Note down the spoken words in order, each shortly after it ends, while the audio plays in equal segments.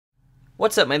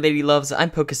What's up, my lady loves?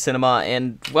 I'm PokeCinema,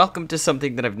 and welcome to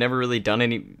something that I've never really done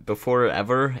any before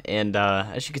ever. And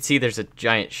as you can see, there's a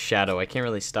giant shadow. I can't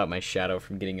really stop my shadow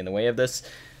from getting in the way of this.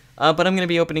 But I'm going to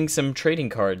be opening some trading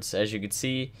cards. As you can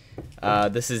see,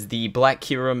 this is the Black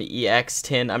Kyurem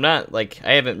EX10.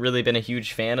 I haven't really been a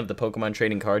huge fan of the Pokemon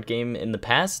trading card game in the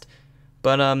past.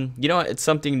 But, you know what? It's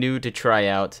something new to try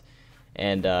out.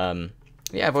 And,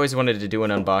 yeah, I've always wanted to do an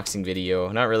unboxing video.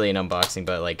 Not really an unboxing,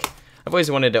 but, like, I've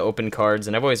always wanted to open cards,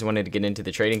 and I've always wanted to get into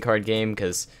the trading card game,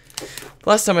 because the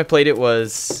last time I played it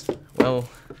was, well,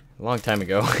 a long time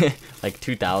ago. Like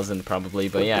 2000 probably,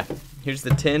 but yeah. Here's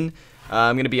the tin.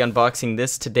 I'm going to be unboxing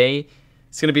this today.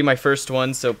 It's going to be my first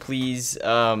one, so please,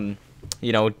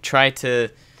 you know, try to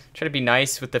be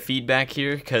nice with the feedback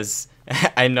here, because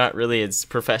I'm not really as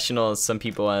professional as some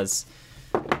people as,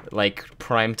 like,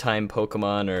 primetime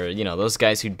Pokemon, or, you know, those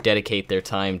guys who dedicate their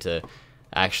time to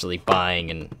actually buying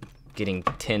and getting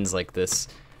tins like this.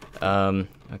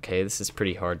 Okay, this is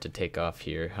pretty hard to take off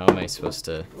here.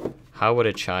 How would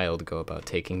a child go about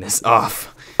taking this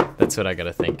off? That's what I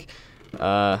gotta think.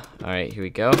 Alright, here we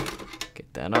go.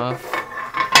 Get that off.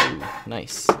 Ooh,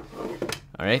 nice.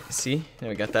 Alright, see? Now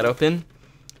we got that open.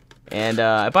 And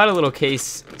I bought a little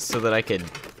case so that I could...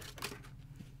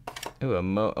 Ooh, a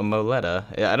Moletta.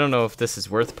 I don't know if this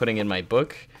is worth putting in my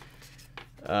book.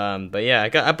 But yeah,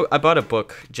 I bought a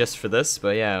book just for this,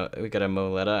 but yeah, we got a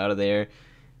Moletta out of there.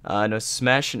 No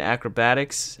Smash and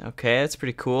Acrobatics. Okay, that's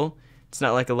pretty cool. It's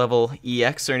not like a level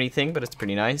EX or anything, but it's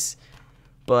pretty nice.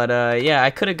 But yeah, I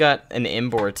could have got an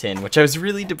Embor tin, which I was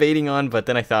really debating on, but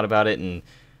then I thought about it, and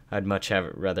I'd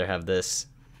rather have this.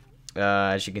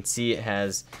 As you can see, it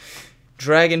has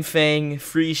Dragon Fang,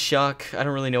 Free Shock. I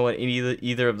don't really know what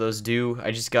either of those do.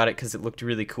 I just got it because it looked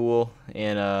really cool,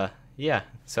 and yeah,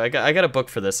 so I got a book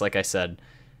for this, like I said,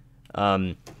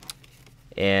 and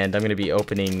I'm gonna be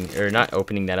not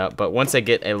opening that up, but once I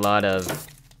get a lot of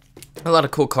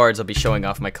cool cards, I'll be showing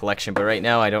off my collection. But right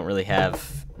now, I don't really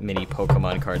have many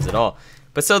Pokemon cards at all.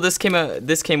 But so this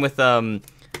came with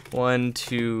 1,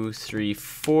 2, 3,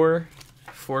 4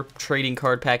 trading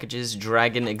card packages: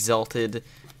 Dragon Exalted,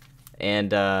 and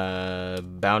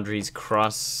Boundaries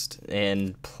Crossed,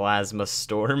 and Plasma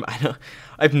Storm.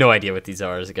 I have no idea what these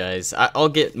are, guys. I'll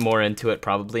get more into it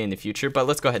probably in the future, but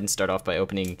let's go ahead and start off by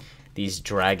opening these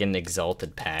Dragon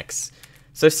Exalted packs.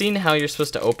 So I've seen how you're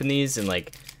supposed to open these, and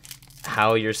like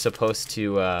how you're supposed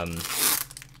to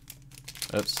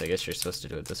oops, I guess you're supposed to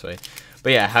do it this way.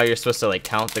 But yeah, how you're supposed to like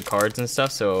count the cards and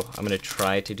stuff. So I'm gonna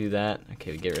try to do that.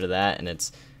 Okay, we get rid of that, and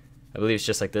I believe it's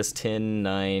just like this: 10,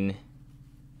 9,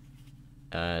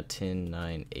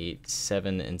 8,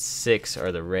 7, and 6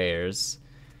 are the rares,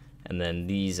 and then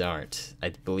these aren't. I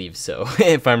believe so.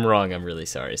 If I'm wrong, I'm really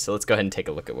sorry. So let's go ahead and take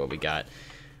a look at what we got.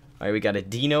 Alright, we got a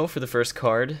Dino for the first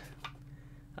card.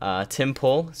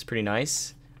 Timpole, it's pretty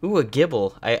nice. Ooh, a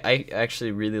Gibble. I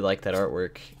actually really like that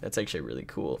artwork. That's actually really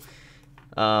cool.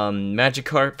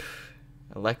 Magikarp,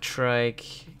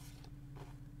 Electrike.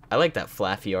 I like that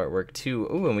Flaffy artwork too.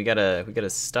 Ooh, and we got a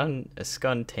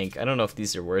Scun tank. I don't know if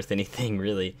these are worth anything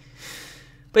really,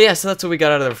 but yeah. So that's what we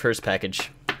got out of the first package.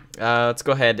 Let's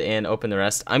go ahead and open the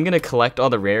rest. I'm gonna collect all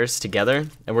the rares together,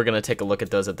 and we're gonna take a look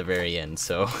at those at the very end.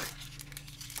 So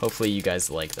hopefully you guys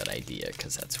like that idea,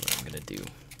 because that's what I'm gonna do.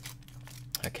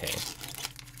 Okay.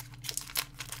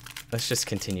 Let's just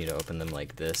continue to open them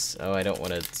like this. Oh, I don't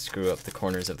want to screw up the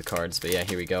corners of the cards, but yeah,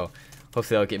 here we go.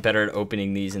 Hopefully I'll get better at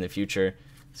opening these in the future.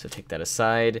 So take that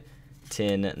aside.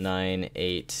 10, 9,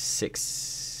 8,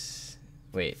 6.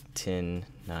 Wait, 10,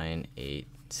 9, 8,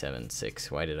 7,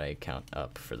 6. Why did I count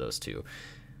up for those two?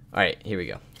 Alright, here we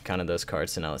go. Counted those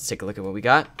cards, so now let's take a look at what we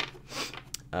got.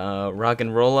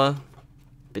 Roggenrola,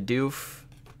 Bidoof,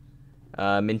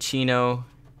 Minchino,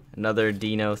 another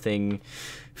Dino thing.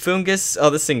 Fungus. Oh,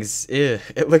 this thing's... Ew.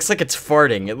 It looks like it's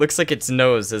farting. It looks like its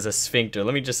nose is a sphincter.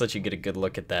 Let me just let you get a good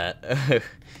look at that.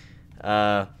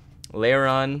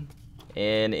 Lairon,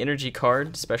 an energy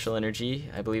card, special energy.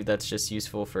 I believe that's just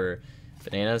useful for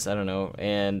bananas. I don't know.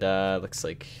 And looks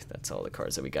like that's all the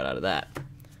cards that we got out of that.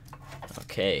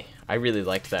 Okay. I really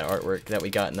liked that artwork that we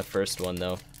got in the first one,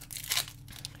 though.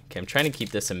 Okay, I'm trying to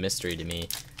keep this a mystery to me.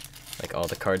 Like all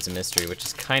the cards a mystery, which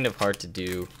is kind of hard to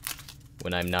do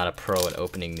when I'm not a pro at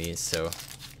opening these. So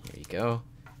here you go.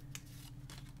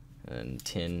 And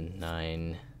 10,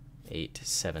 9, 8,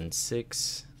 7,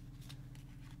 6.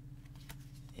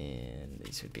 And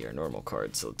these would be our normal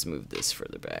cards, so let's move this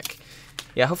further back.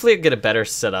 Yeah, hopefully I'll get a better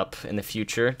setup in the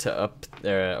future to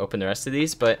open the rest of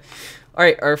these. But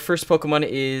alright, our first Pokemon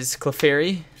is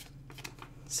Clefairy.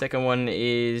 Second one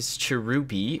is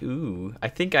Cherubi. Ooh, I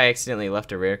think I accidentally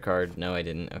left a rare card. No, I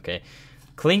didn't. Okay.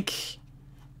 Clink,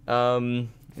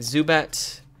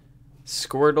 Zubat,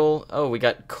 Squirtle. Oh, we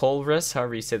got Colress,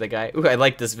 however you say that guy. Ooh, I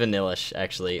like this Vanillish,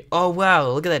 actually. Oh, wow,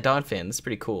 look at that Donphan. This is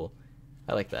pretty cool.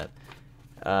 I like that.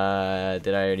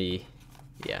 Did I already...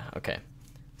 Yeah, okay.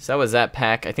 So that was that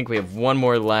pack. I think we have one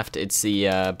more left. It's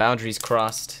the Boundaries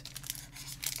Crossed.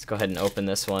 Let's go ahead and open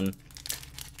this one.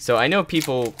 So I know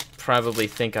people probably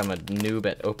think I'm a noob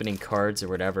at opening cards or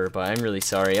whatever, but I'm really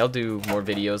sorry. I'll do more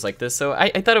videos like this. So I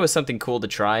thought it was something cool to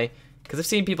try, because I've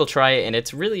seen people try it, and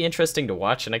it's really interesting to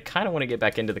watch, and I kind of want to get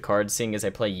back into the cards, seeing as I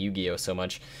play Yu-Gi-Oh! So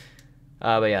much.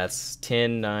 But yeah, it's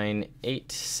 10, 9,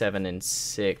 8, 7, and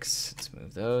 6. Let's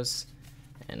move those.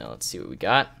 And now let's see what we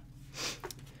got.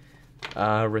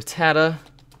 Rattata,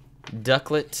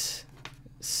 Ducklet,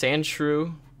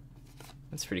 Sandshrew.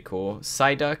 That's pretty cool.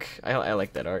 Psyduck. I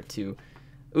like that art too.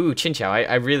 Ooh, Chinchou.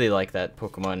 I really like that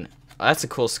Pokemon. That's a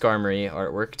cool Skarmory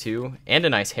artwork too. And a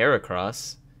nice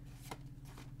Heracross.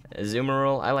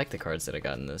 Azumarill. I like the cards that I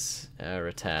got in this.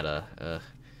 Rattata.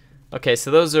 Okay,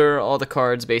 so those are all the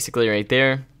cards basically right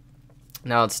there.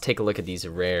 Now let's take a look at these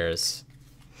rares.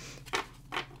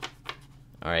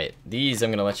 Alright, these I'm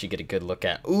going to let you get a good look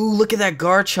at. Ooh, look at that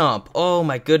Garchomp. Oh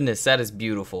my goodness, that is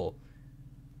beautiful.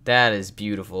 That is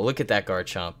beautiful. Look at that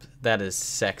Garchomp. That is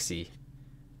sexy.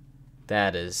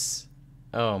 That is...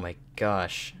 Oh my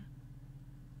gosh.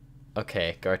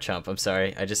 Okay, Garchomp, I'm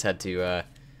sorry. I just had to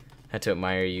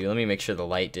admire you. Let me make sure the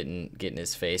light didn't get in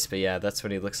his face. But yeah, that's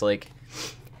what he looks like.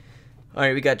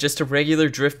 Alright, we got just a regular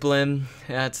Drifblim.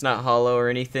 It's not hollow or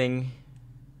anything.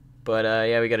 But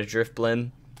yeah, we got a Drifblim.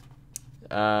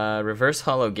 Reverse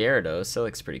Hollow Gyarados, that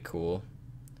looks pretty cool.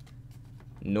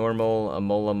 Normal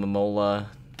Momola,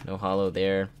 no hollow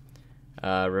there.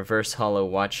 Reverse Hollow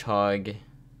Watchog,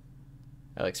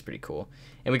 that looks pretty cool.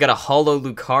 And we got a Hollow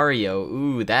Lucario.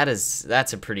 Ooh, that's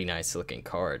a pretty nice looking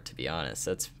card, to be honest.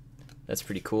 That's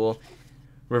pretty cool.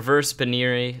 Reverse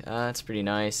Baniri, that's pretty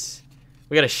nice.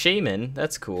 We got a Shaman,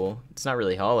 that's cool. It's not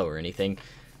really hollow or anything.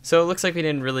 So it looks like we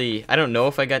didn't really... I don't know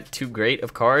if I got too great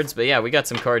of cards, but yeah, we got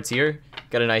some cards here.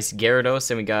 Got a nice Gyarados,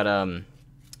 and we got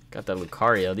that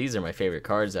Lucario. These are my favorite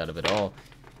cards out of it all.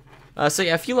 So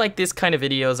yeah, if you like this kind of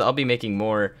videos, I'll be making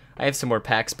more. I have some more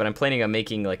packs, but I'm planning on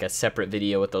making like a separate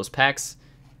video with those packs.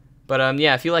 But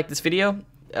yeah, if you like this video,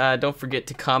 don't forget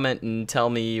to comment and tell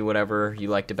me whatever you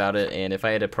liked about it. And if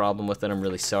I had a problem with it, I'm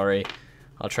really sorry.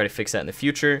 I'll try to fix that in the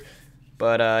future.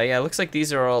 But yeah, it looks like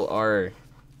these are all our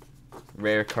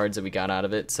rare cards that we got out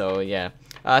of it. So yeah,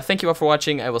 thank you all for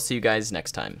watching. I will see you guys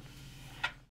next time.